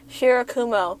guess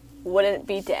Shirakumo wouldn't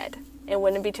be dead. It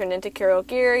wouldn't be turned into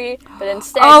Kurogiri, but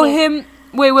instead him...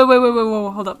 Wait,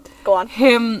 hold up. Go on.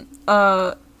 Him,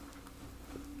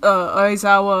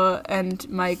 Aizawa and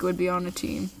Mike would be on a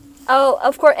team. Oh,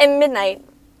 of course, and Midnight.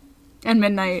 And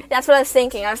Midnight. That's what I was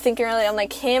thinking. I was thinking earlier, I'm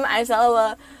like, him,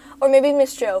 Aizawa, or maybe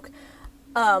Miss Joke.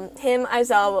 Him,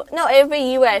 Aizawa. No, it would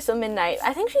be Yue, so Midnight.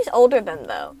 I think she's older than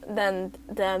them,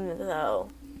 though.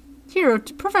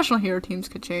 Professional hero teams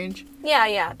could change.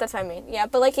 Yeah, that's what I mean. Yeah,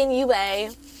 but like in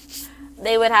UA,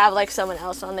 they would have like someone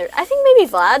else on there. I think maybe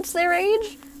Vlad's their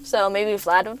age, so maybe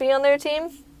Vlad would be on their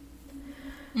team.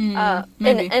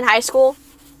 Maybe. In high school.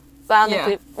 But I don't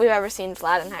think we've ever seen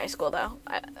Vlad in high school, though.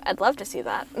 I'd love to see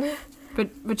that. But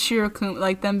Shirakumo,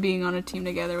 like them being on a team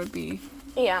together would be...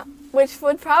 Yeah, which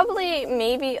would probably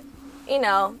maybe,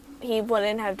 he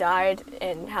wouldn't have died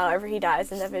in however he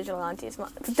dies in the Vigilantes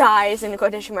dies in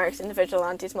quotation marks in the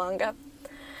Vigilantes manga.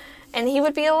 And he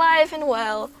would be alive and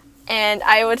well, and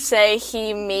I would say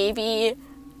he maybe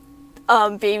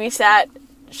babysat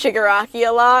Shigaraki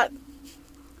a lot.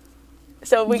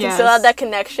 So we can still have that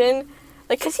connection.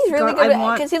 Like, cause he's really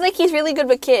good he's really good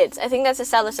with kids. I think that's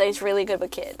established that he's really good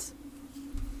with kids.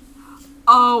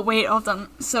 Oh, wait, hold on.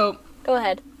 So go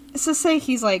ahead. So say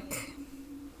he's like,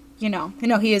 he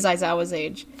is Aizawa's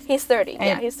age. He's 30.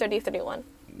 Yeah, he's 30, 31.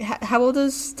 How old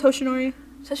is Toshinori?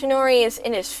 Toshinori is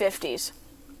in his 50s.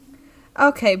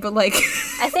 Okay, but like...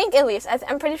 I think at least.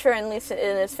 I'm pretty sure at least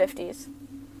in his 50s.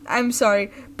 I'm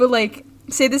sorry, but like,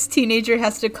 say this teenager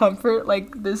has to comfort,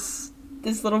 like, this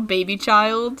little baby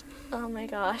child. Oh my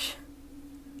gosh.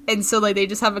 And so, like, they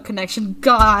just have a connection.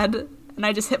 God! And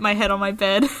I just hit my head on my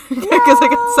bed because I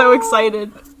got so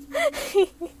excited.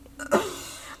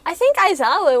 I think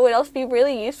Aizawa would also be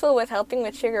really useful with helping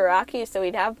with Shigaraki, so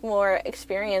he'd have more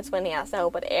experience when he has to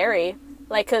help with Eri.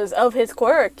 Like, because of his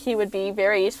quirk, he would be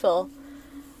very useful.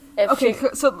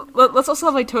 So let's also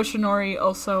have, like, Toshinori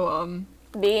also,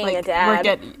 being like, a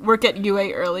dad. Work at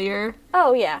UA earlier.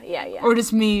 Oh, yeah. Or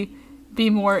just me be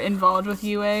more involved with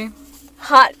UA.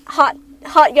 Hot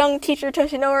young teacher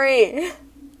Toshinori.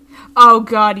 Oh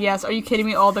God, yes. Are you kidding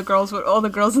me? All the girls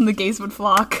in the gays would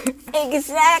flock.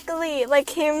 Exactly. Like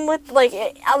him with like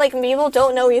people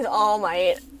don't know he's All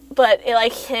Might, but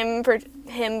like him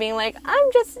being like,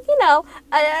 I'm just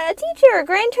a teacher,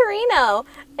 Gran Torino,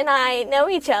 and I know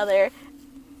each other,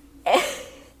 and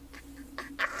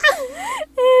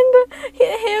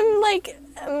him like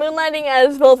moonlighting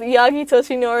as both Yagi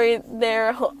Toshinori,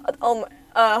 their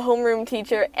homeroom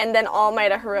teacher, and then All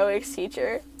Might, a heroics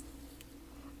teacher.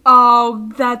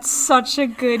 Oh, that's such a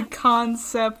good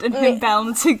concept, and him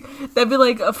balancing, that'd be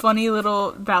like a funny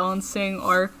little balancing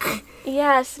arc.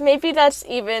 Yes, maybe that's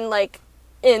even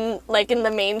in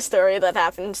the main story that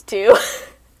happens too.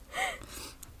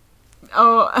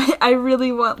 Oh, I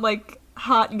really want like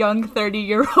hot young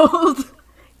 30-year-old.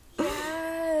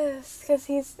 Yes, because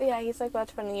he's like about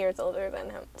 20 years older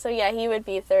than him. So yeah, he would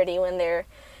be 30 when they're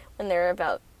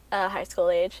about high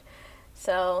school age.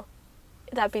 So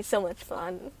that'd be so much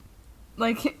fun.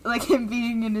 Like him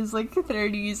being in his, like,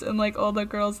 30s and, like, all the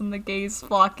girls and the gays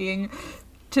flocking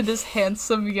to this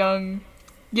handsome young,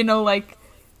 like,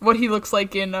 what he looks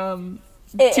like in,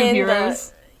 Two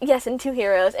Heroes. Yes, in Two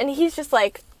Heroes. And he's just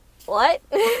like, what?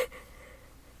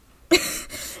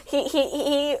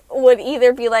 he would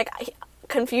either be, like,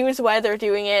 confused why they're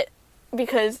doing it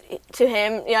because to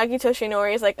him, Yagi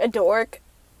Toshinori is, like, a dork.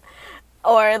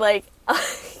 Or, like...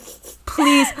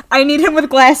 Please, I need him with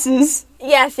glasses.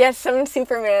 Yes, some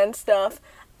Superman stuff.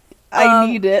 I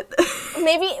need it.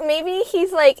 maybe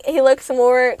he's like, he looks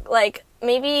more like,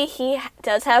 maybe he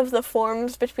does have the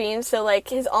forms between, so like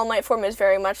his All Might form is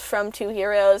very much from Two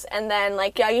Heroes, and then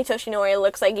like Yagi Toshinori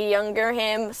looks like a younger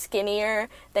him, skinnier,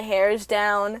 the hair's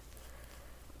down.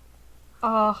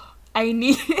 oh, I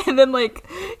need, and then, like,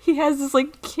 he has this,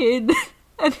 like, kid,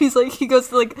 and he's like, he goes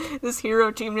to, like, this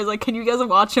hero team, and he's like, can you guys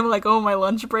watch him, like, oh, my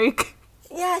lunch break?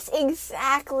 Yes,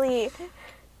 exactly.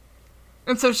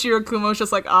 And so Shirakumo's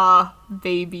just like, ah,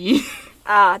 baby.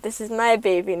 Ah, this is my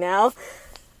baby now.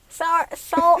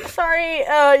 Sorry,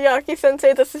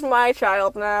 Yaki-sensei, this is my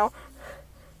child now.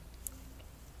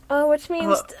 Oh, which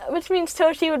means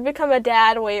Toshi would become a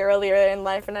dad way earlier in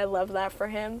life, and I love that for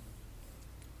him.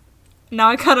 Now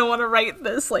I kind of want to write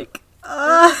this, like,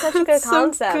 That's such a good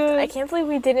concept. So good. I can't believe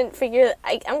we didn't figure...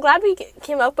 I'm glad we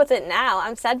came up with it now.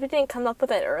 I'm sad we didn't come up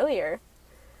with it earlier.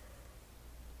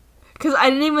 Because I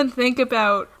didn't even think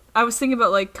about... I was thinking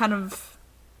about, like, kind of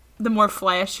the more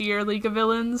flashier League of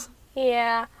Villains.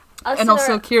 Yeah. And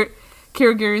also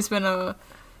Kirigiri's been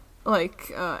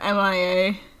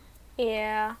MIA.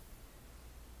 Yeah.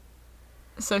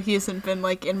 So he hasn't been,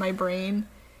 like, in my brain.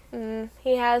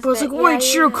 He has. But I was like, wait,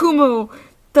 Shirakumo!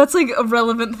 That's, like, a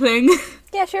relevant thing.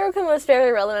 Yeah, Shirakumo is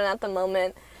very relevant at the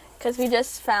moment. Because we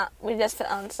just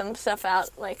found some stuff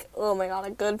out, like, oh my god,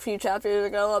 a good few chapters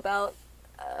ago about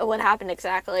what happened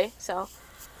exactly. So,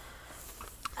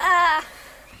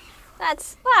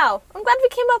 that's, wow, I'm glad we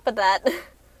came up with that.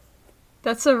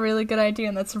 That's a really good idea,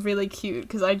 and that's really cute,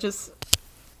 because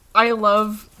I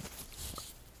love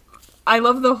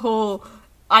the whole,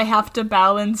 I have to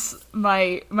balance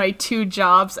my two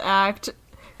jobs act.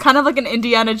 Kind of like an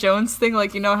Indiana Jones thing,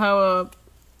 like, you know how,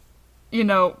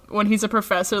 when he's a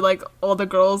professor, like, all the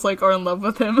girls, like, are in love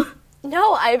with him.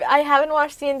 No, I haven't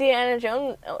watched the Indiana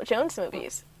Jones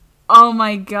movies. Oh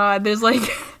my god, there's, like...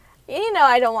 You know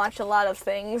I don't watch a lot of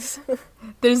things.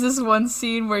 There's this one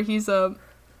scene where he's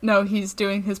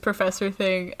doing his professor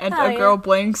thing, and a girl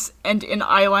blinks, and in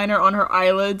eyeliner on her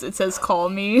eyelids, it says, call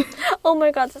me. Oh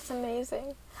my god, that's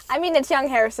amazing. I mean, it's young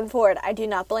Harrison Ford. I do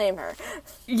not blame her.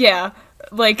 Yeah,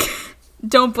 like,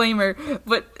 don't blame her,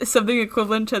 but something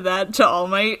equivalent to that to All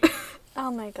Might.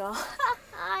 Oh my god.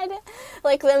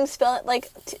 Like them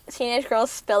teenage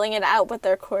girls spelling it out with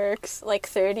their quirks, like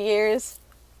 30 years.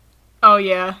 Oh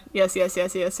yeah, yes.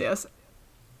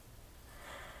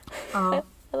 Oh.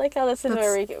 I like how this is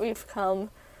where we've come.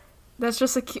 That's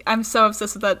just I'm so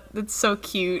obsessed with that. It's so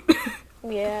cute.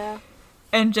 Yeah.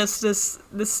 And just this,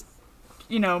 these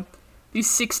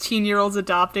 16-year-olds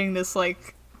adopting this,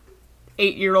 like,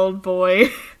 8-year-old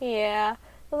boy. Yeah.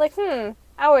 I'm like,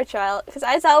 our child. Because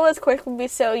Aizawa's quirk would be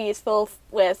so useful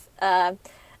with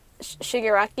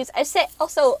Shigaraki's. I say,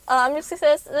 also, I'm just going to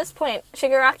say at this point,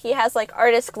 Shigaraki has, like,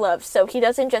 artist gloves, so he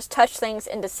doesn't just touch things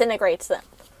and disintegrates them.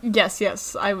 Yes.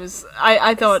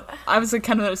 I thought, I was like,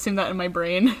 kind of assuming that in my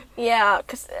brain. Yeah,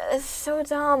 because it's so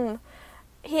dumb.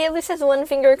 He at least has one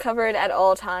finger covered at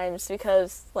all times,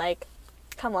 because, like,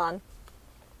 come on.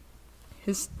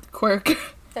 His quirk.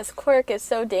 His quirk is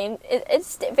so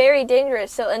it's very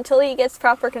dangerous, so until he gets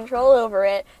proper control over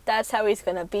it, that's how he's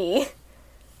gonna be.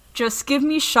 Just give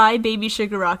me shy baby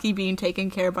Shigaraki being taken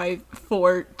care by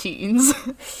 4 teens.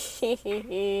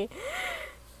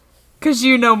 Because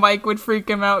Mike would freak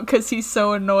him out because he's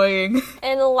so annoying.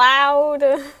 And loud.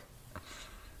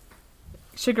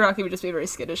 Shigaraki would just be a very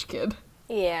skittish kid.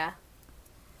 Yeah.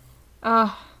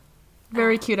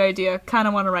 Very cute idea. Kind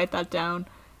of want to write that down.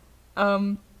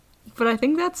 But I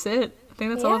think that's it. I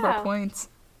think that's all of our points.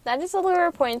 That is all of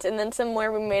our points, and then some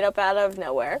more we made up out of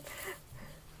nowhere.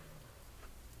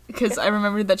 Because I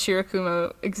remembered that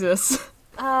Shirakumo exists.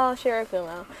 Oh,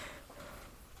 Shirakumo.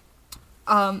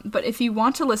 But if you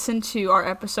want to listen to our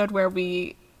episode where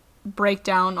we break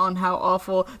down on how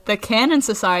awful the canon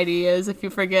society is, if you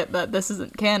forget that this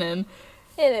isn't canon.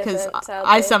 It isn't, because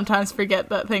I sometimes forget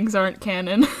that things aren't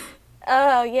canon.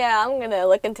 Oh, yeah, I'm gonna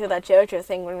look into that JoJo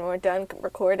thing when we're done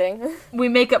recording. We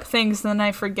make up things, then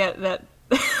I forget that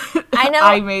I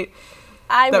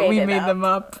know we made them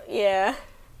up. Yeah.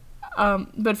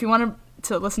 But if you want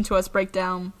to listen to us break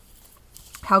down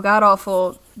how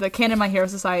god-awful the canon My Hero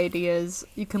Society is,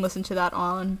 you can listen to that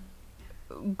on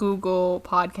Google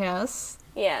Podcasts.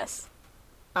 Yes.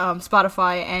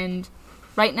 Spotify, and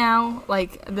right now,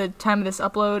 like, the time of this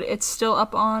upload, it's still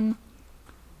up on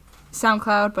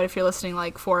SoundCloud, but if you're listening,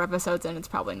 like, 4 episodes in, it's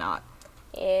probably not.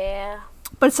 Yeah.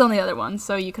 But it's on the other one,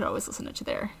 so you could always listen to it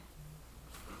there.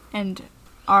 And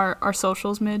our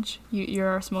socials, Midge?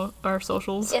 You're our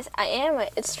socials? Yes, I am.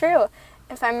 It's true.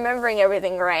 If I'm remembering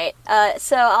everything right.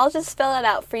 So I'll just spell it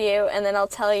out for you, and then I'll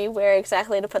tell you where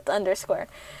exactly to put the underscore.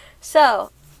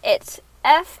 So, it's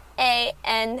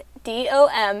FANDOM,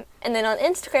 and then on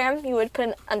Instagram, you would put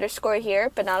an underscore here,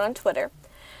 but not on Twitter.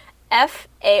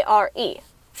 FARE.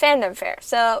 FandomFare.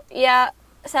 So, yeah,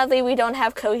 sadly we don't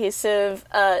have cohesive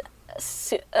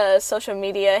social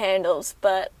media handles,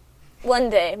 but One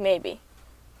day, maybe.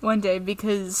 One day,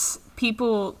 because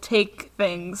people take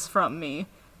things from me.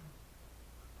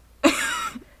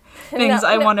 Things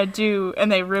I want to do, and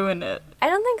they ruin it. I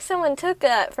don't think someone took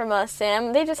that from us,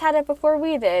 Sam. They just had it before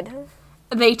we did.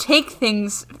 They take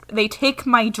things. They take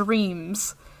my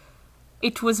dreams.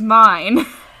 It was mine,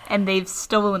 and they've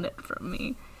stolen it from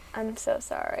me. I'm so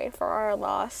sorry for our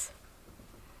loss.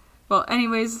 Well,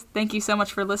 anyways, thank you so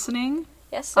much for listening.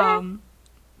 Yes, sir.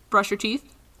 Brush your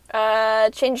teeth.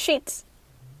 Change sheets.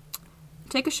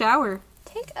 Take a shower.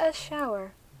 Take a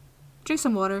shower. Drink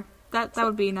some water. That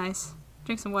would be nice.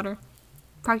 Drink some water.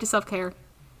 Practice self-care.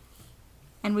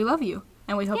 And we love you.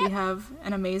 And we hope you have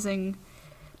an amazing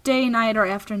day, night, or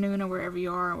afternoon, or wherever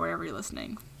you are, or wherever you're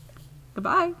listening.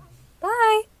 Goodbye.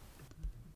 Bye.